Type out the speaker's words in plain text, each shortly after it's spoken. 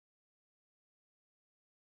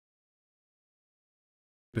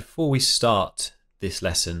Before we start this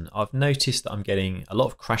lesson, I've noticed that I'm getting a lot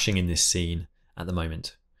of crashing in this scene at the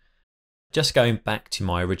moment. Just going back to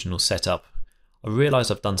my original setup, I realised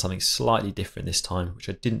I've done something slightly different this time, which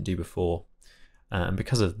I didn't do before. And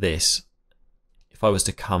because of this, if I was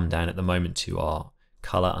to come down at the moment to our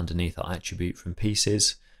colour underneath our attribute from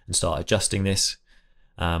pieces and start adjusting this,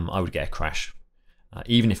 I would get a crash.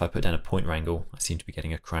 Even if I put down a point wrangle, I seem to be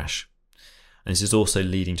getting a crash. And this is also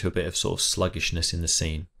leading to a bit of sort of sluggishness in the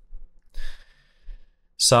scene.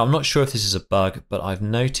 So I'm not sure if this is a bug, but I've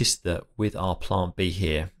noticed that with our plant B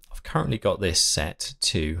here, I've currently got this set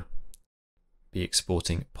to be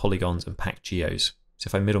exporting polygons and packed geos. So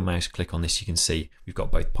if I middle mouse click on this, you can see we've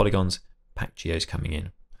got both polygons, packed geos coming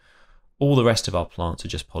in. All the rest of our plants are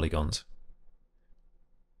just polygons.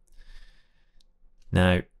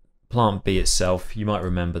 Now, plant B itself, you might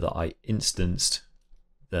remember that I instanced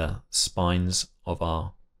the spines of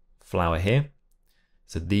our flower here.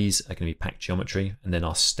 So these are going to be packed geometry, and then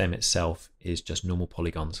our stem itself is just normal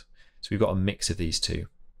polygons. So we've got a mix of these two.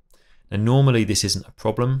 Now normally this isn't a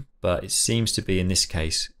problem, but it seems to be in this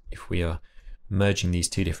case if we are merging these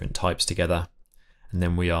two different types together and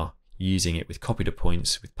then we are using it with copy to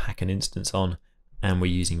points with pack and instance on, and we're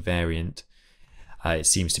using variant, it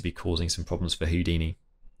seems to be causing some problems for Houdini.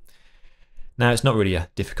 Now it's not really a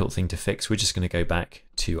difficult thing to fix. We're just going to go back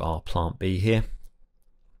to our plant B here.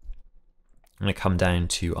 I'm going to come down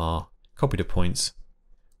to our copy to points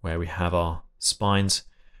where we have our spines.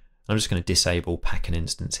 I'm just going to disable pack and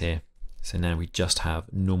instance here. So now we just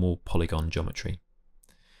have normal polygon geometry.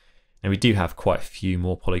 Now we do have quite a few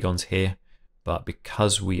more polygons here, but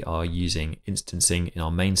because we are using instancing in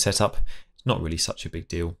our main setup, it's not really such a big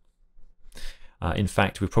deal. In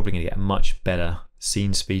fact, we're probably going to get a much better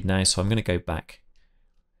scene speed now, so I'm going to go back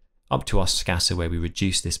up to our scatter where we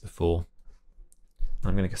reduced this before.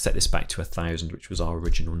 I'm going to set this back to 1000, which was our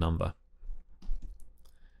original number.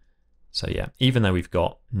 So yeah, even though we've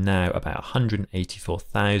got now about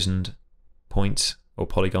 184,000 points or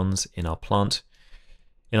polygons in our plant,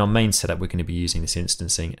 in our main setup we're going to be using this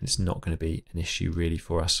instancing, and it's not going to be an issue really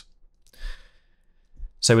for us.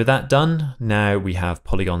 So with that done, now we have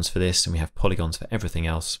polygons for this and we have polygons for everything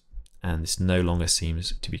else, and this no longer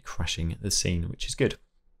seems to be crashing the scene, which is good.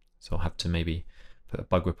 So I'll have to maybe put a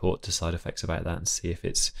bug report to side effects about that and see if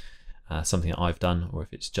it's something that I've done or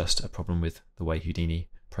if it's just a problem with the way Houdini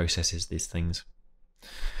processes these things.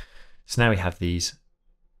 So now we have these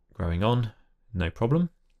growing on, no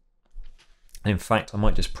problem. And in fact, I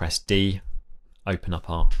might just press D, open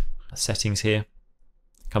up our settings here,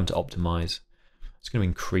 come to optimize. It's going to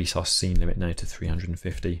increase our scene limit now to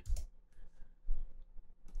 350.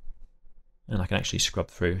 And I can actually scrub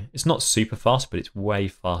through. It's not super fast, but it's way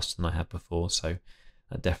faster than I had before, so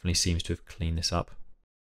that definitely seems to have cleaned this up.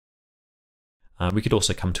 We could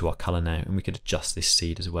also come to our color now and we could adjust this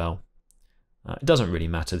seed as well. It doesn't really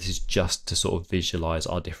matter, this is just to sort of visualize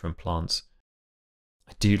our different plants.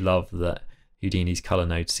 I do love that Houdini's color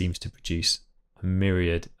node seems to produce a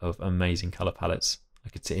myriad of amazing color palettes. I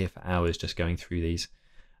could sit here for hours just going through these.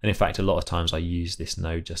 And in fact, a lot of times I use this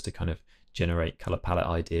node just to kind of generate color palette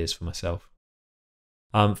ideas for myself.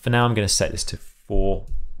 For now, I'm going to set this to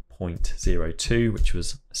 4.02, which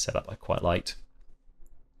was a setup I quite liked.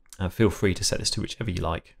 Feel free to set this to whichever you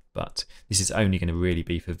like, but this is only going to really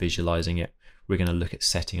be for visualizing it. We're going to look at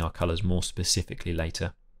setting our colors more specifically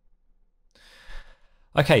later.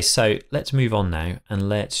 Okay, so let's move on now and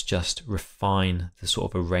let's just refine the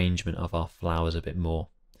sort of arrangement of our flowers a bit more.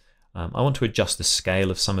 I want to adjust the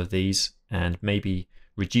scale of some of these and maybe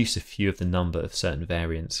reduce a few of the number of certain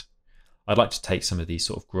variants. I'd like to take some of these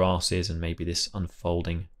sort of grasses and maybe this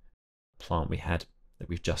unfolding plant we had that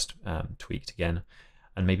we've just tweaked again,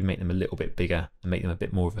 and maybe make them a little bit bigger and make them a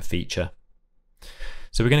bit more of a feature.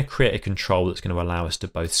 So we're going to create a control that's going to allow us to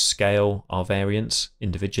both scale our variants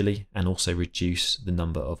individually and also reduce the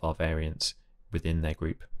number of our variants within their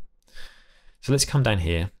group. So let's come down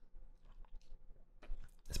here.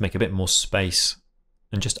 Let's make a bit more space,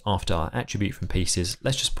 and just after our attribute from pieces,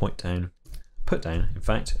 let's just put down, in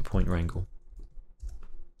fact, a point wrangle.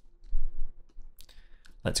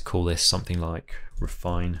 Let's call this something like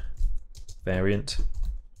refine variant.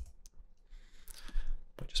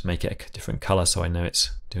 But just make it a different color so I know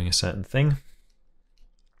it's doing a certain thing.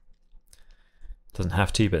 Doesn't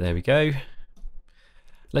have to, but there we go.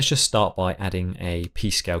 Let's just start by adding a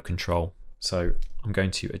p-scale control. So I'm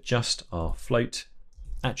going to adjust our float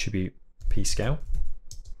attribute p-scale.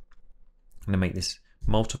 I'm going to make this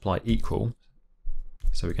multiply equal.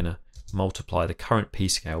 So we're going to multiply the current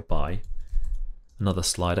p-scale by another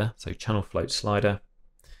slider, so channel float slider,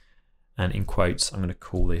 and in quotes I'm going to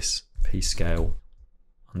call this p-scale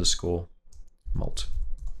underscore malt.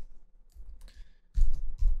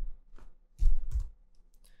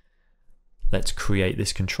 Let's create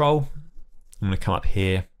this control. I'm going to come up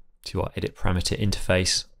here to our edit parameter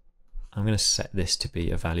interface. I'm going to set this to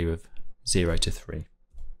be a value of 0 to 3.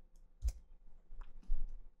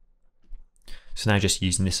 So now just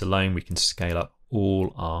using this alone, we can scale up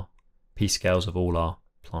all our p-scales of all our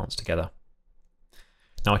plants together.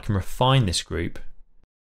 Now I can refine this group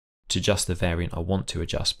to just the variant I want to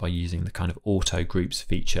adjust by using the kind of auto groups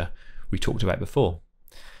feature we talked about before.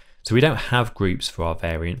 So we don't have groups for our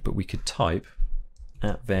variant, but we could type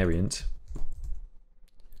 @variant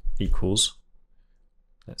equals,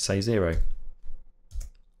 let's say 0.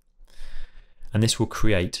 And this will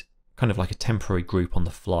create kind of like a temporary group on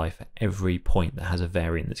the fly for every point that has a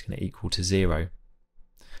variant that's going to equal to 0.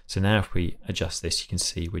 So now if we adjust this, you can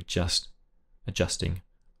see we're just adjusting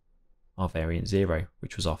our variant 0,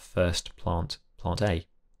 which was our first plant, plant A.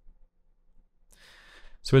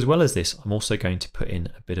 So as well as this, I'm also going to put in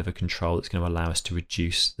a bit of a control that's going to allow us to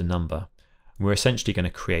reduce the number. We're essentially going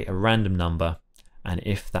to create a random number, and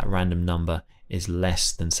if that random number is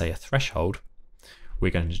less than, say, a threshold,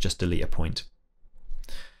 we're going to just delete a point.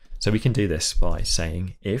 So we can do this by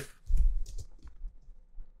saying if,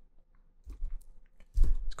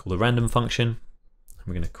 let's call the random function, and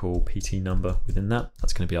we're going to call pt number within that.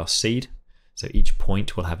 That's going to be our seed. So each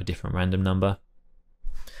point will have a different random number.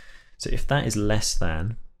 So if that is less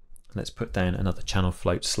than, let's put down another channel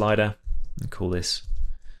float slider and call this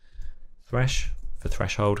thresh for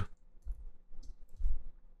threshold.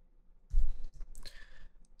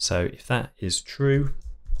 So if that is true,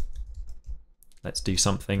 let's do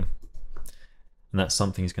something, and that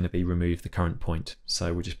something is going to be remove the current point.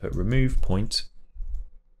 So we'll just put remove point,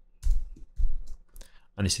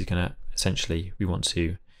 and this is going to essentially, we want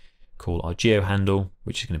to call our geo handle,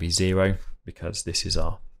 which is going to be 0 because this is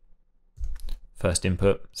our first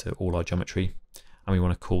input, so all our geometry, and we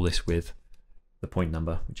want to call this with the point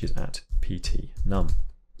number, which is @pt_num.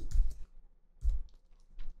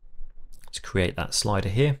 Let's create that slider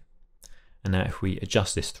here. And now if we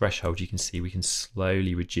adjust this threshold, you can see we can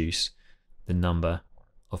slowly reduce the number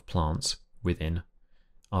of plants within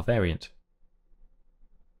our variant.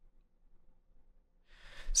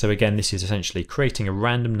 So again, this is essentially creating a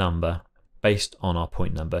random number based on our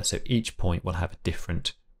point number. So each point will have a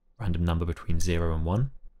different random number between 0 and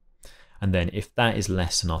 1. And then if that is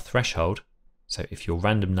less than our threshold, so if your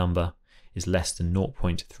random number is less than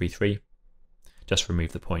 0.33, just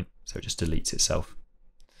remove the point, so it just deletes itself.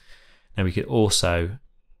 Now we could also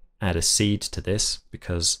add a seed to this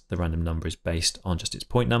because the random number is based on just its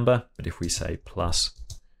point number. But if we say plus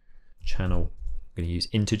channel, I'm going to use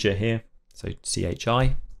integer here, so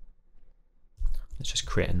chi. Let's just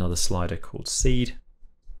create another slider called seed.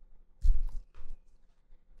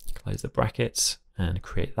 Close the brackets and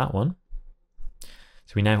create that one.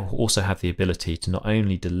 So we now also have the ability to not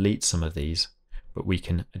only delete some of these, but we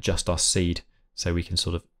can adjust our seed so we can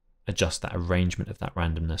sort of adjust that arrangement of that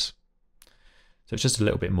randomness. So it's just a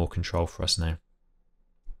little bit more control for us now.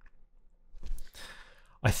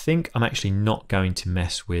 I think I'm actually not going to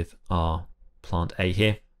mess with our plant A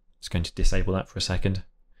here. Just going to disable that for a second.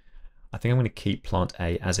 I think I'm going to keep plant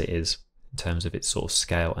A as it is in terms of its sort of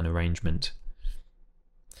scale and arrangement.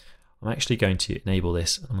 I'm actually going to enable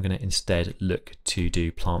this. I'm going to instead look to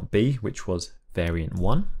do plant B, which was variant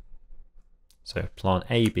 1. So plant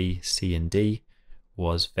A, B, C and D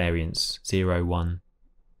was variants 0, 1,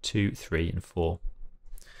 2, 3 and 4.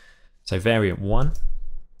 So variant 1,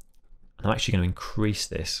 I'm actually going to increase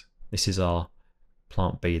this. This is our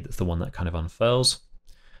plant B, that's the one that kind of unfurls.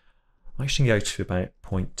 I'm actually going to go to about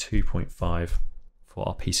 0.2, 0.5 for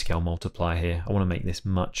our p-scale multiplier here. I want to make this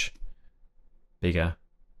much bigger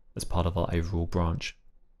as part of our overall branch.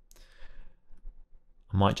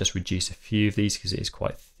 I might just reduce a few of these because it is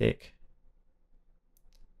quite thick.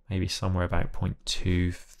 Maybe somewhere about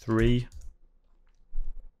 0.23.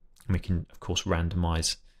 And we can of course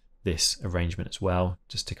randomize this arrangement as well,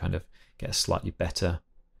 just to kind of get a slightly better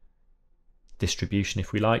distribution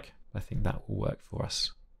if we like. I think that will work for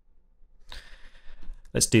us.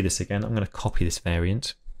 Let's do this again. I'm going to copy this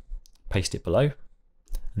variant, paste it below,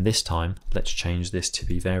 and this time let's change this to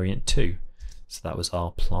be variant 2. So that was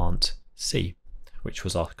our plant C, which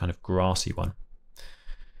was our kind of grassy one.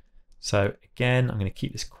 So again, I'm going to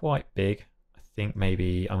keep this quite big. I think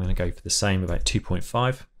maybe I'm going to go for the same, about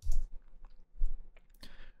 2.5.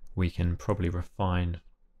 We can probably refine.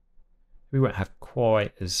 We won't have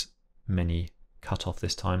quite as many cut off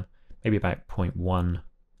this time. Maybe about 0.1,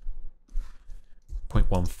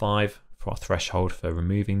 0.15 for our threshold for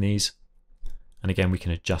removing these. And again, we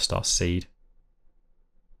can adjust our seed.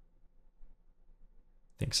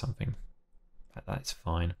 think something like that's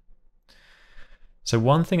fine. So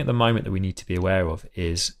one thing at the moment that we need to be aware of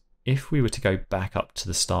is if we were to go back up to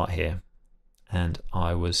the start here and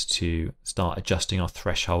I was to start adjusting our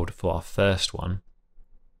threshold for our first one,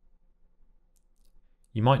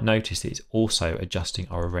 you might notice that it's also adjusting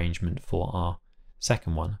our arrangement for our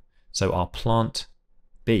second one. So our plant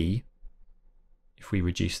B, if we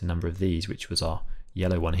reduce the number of these, which was our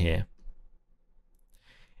yellow one here,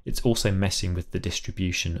 it's also messing with the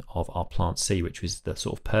distribution of our plant C, which was the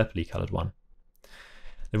sort of purpley coloured one.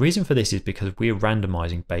 The reason for this is because we're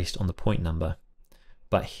randomizing based on the point number,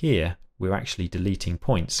 but here we're actually deleting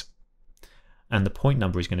points, and the point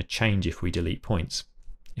number is going to change if we delete points.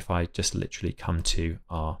 If I just literally come to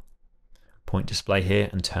our point display here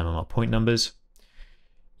and turn on our point numbers,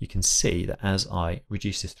 you can see that as I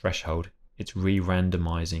reduce this threshold, it's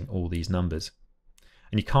re-randomizing all these numbers.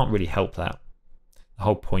 And you can't really help that. The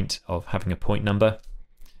whole point of having a point number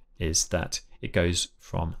is that it goes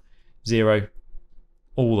from 0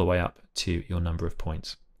 all the way up to your number of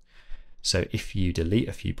points. So if you delete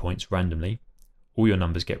a few points randomly, all your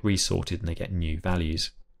numbers get resorted and they get new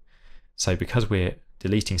values. So because we're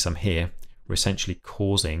deleting some here, we're essentially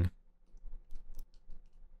causing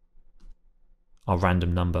our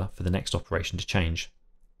random number for the next operation to change,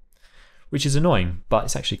 which is annoying, but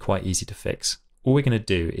it's actually quite easy to fix. All we're going to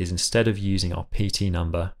do is, instead of using our PT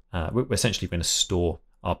number, we're essentially going to store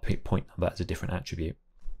our point number as a different attribute.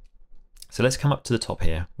 So let's come up to the top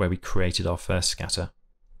here where we created our first scatter.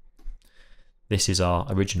 This is our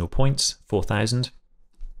original points, 4,000.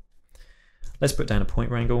 Let's put down a point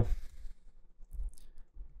wrangle.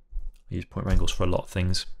 I use point wrangles for a lot of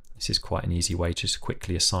things. This is quite an easy way to just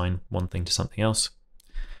quickly assign one thing to something else.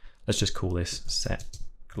 Let's just call this set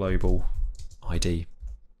global ID.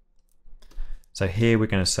 So here we're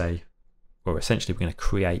going to say, or essentially we're going to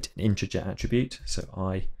create an integer attribute. So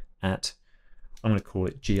I'm going to call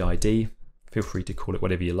it GID. Feel free to call it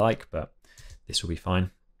whatever you like, but this will be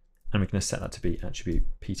fine. And we're going to set that to be attribute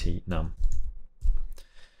PT num.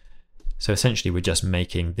 So essentially we're just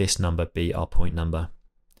making this number be our point number.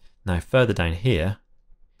 Now further down here,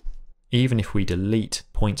 even if we delete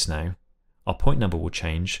points now, our point number will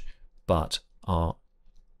change, but our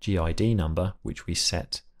GID number, which we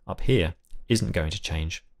set up here, isn't going to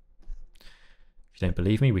change. If you don't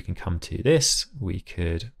believe me, we can come to this. We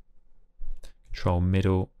could control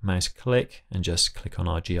middle mouse click and just click on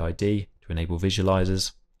our GID to enable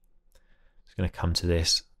visualizers. It's going to come to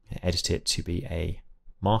this and edit it to be a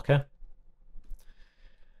marker.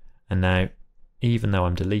 And now, even though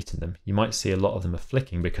I'm deleting them, you might see a lot of them are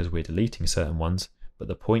flicking because we're deleting certain ones, but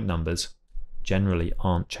the point numbers generally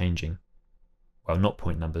aren't changing. Well, not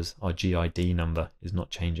point numbers, our GID number is not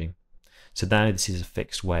changing. So now this is a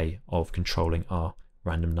fixed way of controlling our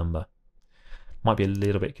random number. Might be a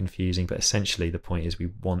little bit confusing, but essentially the point is we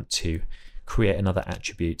want to create another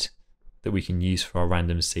attribute that we can use for our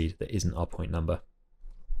random seed that isn't our point number.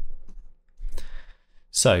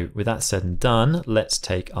 So with that said and done, let's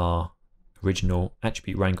take our original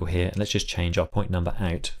attribute wrangle here and let's just change our point number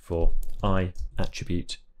out for I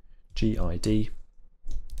attribute GID.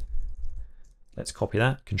 Let's copy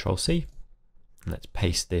that, Control C, and let's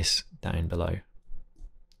paste this down below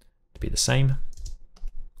to be the same.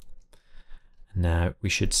 Now we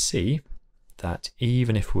should see that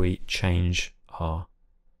even if we change our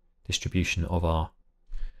distribution of our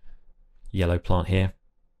yellow plant here,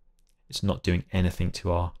 it's not doing anything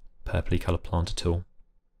to our purpley coloured plant at all.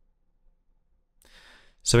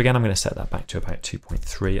 So again, I'm going to set that back to about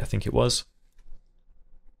 2.3, I think it was.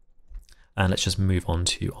 And let's just move on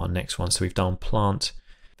to our next one. So we've done plant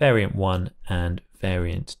variant 1 and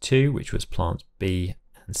variant 2, which was plants B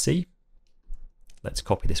and C. Let's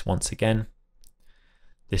copy this once again.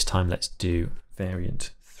 This time let's do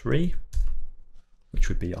variant 3, which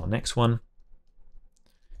would be our next one.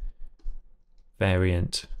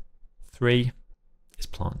 Variant 3 is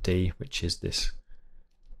plant D, which is this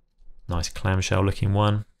nice clamshell looking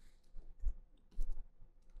one.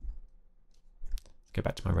 Let's go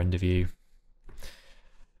back to my render view.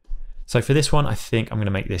 So for this one, I think I'm going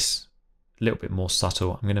to make this a little bit more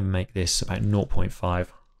subtle. I'm going to make this about 0.5. I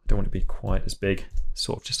don't want it to be quite as big,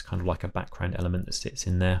 sort of just kind of like a background element that sits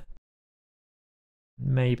in there.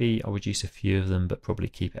 Maybe I'll reduce a few of them, but probably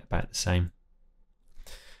keep it about the same.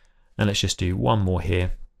 And let's just do one more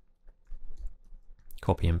here.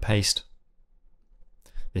 Copy and paste.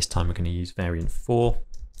 This time we're going to use variant 4,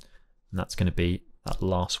 and that's going to be that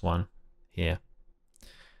last one here.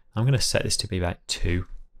 I'm going to set this to be about 2.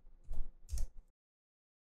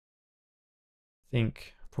 I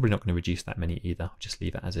think probably not going to reduce that many either. I'll just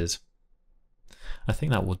leave it as is. I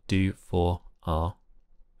think that will do for our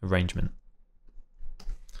arrangement.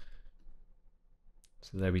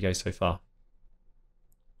 So there we go so far.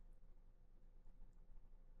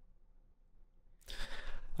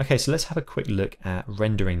 Okay, so let's have a quick look at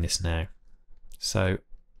rendering this now. So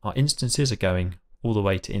our instances are going all the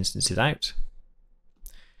way to instances out.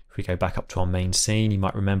 If we go back up to our main scene, you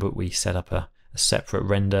might remember we set up a separate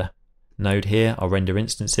render node here, our render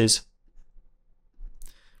instances,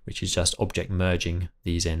 which is just object merging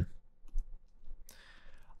these in.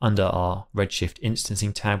 Under our Redshift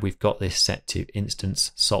instancing tab, we've got this set to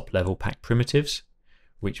instance SOP level pack primitives,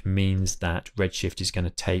 which means that Redshift is going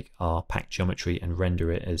to take our pack geometry and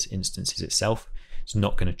render it as instances itself. It's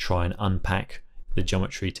not going to try and unpack the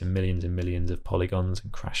geometry to millions and millions of polygons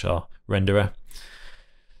and crash our renderer.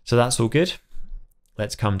 So that's all good.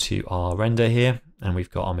 Let's come to our render here, and we've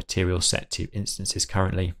got our material set to instances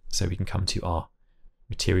currently, so we can come to our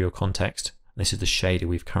material context. This is the shader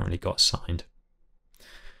we've currently got assigned.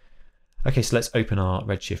 Okay, so let's open our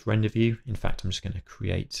Redshift render view. In fact, I'm just going to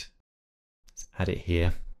let's add it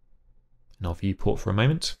here in our viewport for a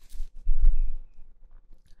moment.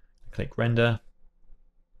 Click render.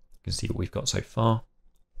 You can see what we've got so far.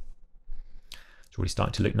 It's already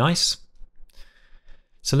starting to look nice.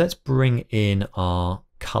 So let's bring in our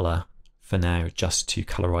color for now, just to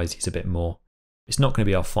colorize these a bit more. It's not going to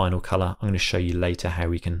be our final color. I'm going to show you later how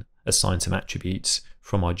we can assign some attributes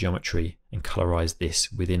from our geometry and colorize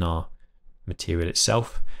this within our material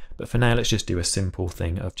itself. But for now, let's just do a simple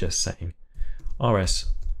thing of just saying rs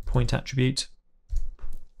point attribute.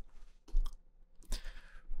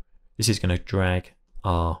 This is going to drag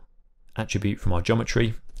our attribute from our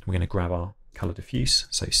geometry. We're going to grab our color diffuse,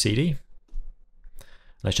 so CD.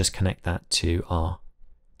 Let's just connect that to our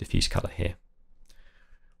diffuse color here.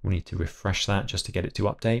 We need to refresh that just to get it to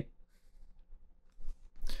update.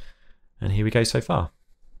 And here we go so far.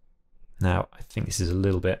 Now, I think this is a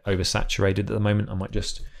little bit oversaturated at the moment. I might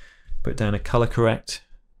just put down a color correct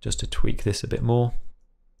just to tweak this a bit more.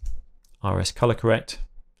 RS color correct.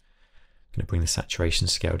 I'm going to bring the saturation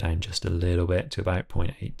scale down just a little bit to about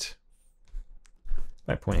 0.8.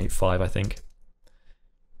 About 0.85, I think.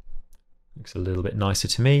 Looks a little bit nicer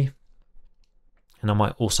to me. And I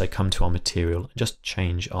might also come to our material and just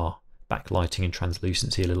change our backlighting and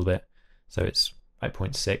translucency a little bit. So it's about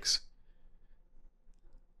 0.6.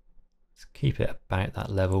 Keep it about that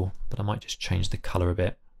level, but I might just change the color a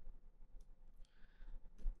bit.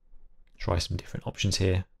 Try some different options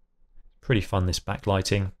here. Pretty fun, this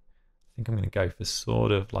backlighting. I think I'm going to go for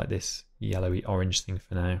sort of like this yellowy orange thing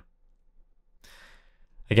for now.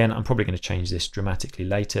 Again, I'm probably going to change this dramatically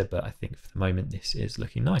later, but I think for the moment this is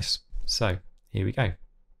looking nice. So here we go.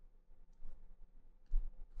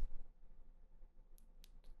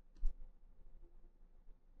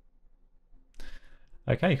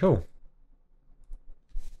 Okay, cool.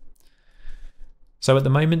 So at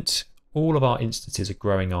the moment, all of our instances are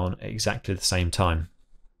growing on at exactly the same time.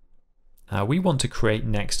 We want to create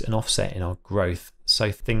next an offset in our growth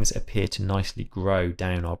so things appear to nicely grow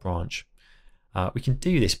down our branch. We can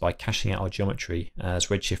do this by caching out our geometry as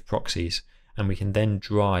Redshift proxies, and we can then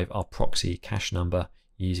drive our proxy cache number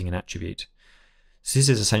using an attribute. So this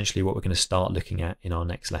is essentially what we're going to start looking at in our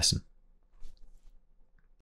next lesson.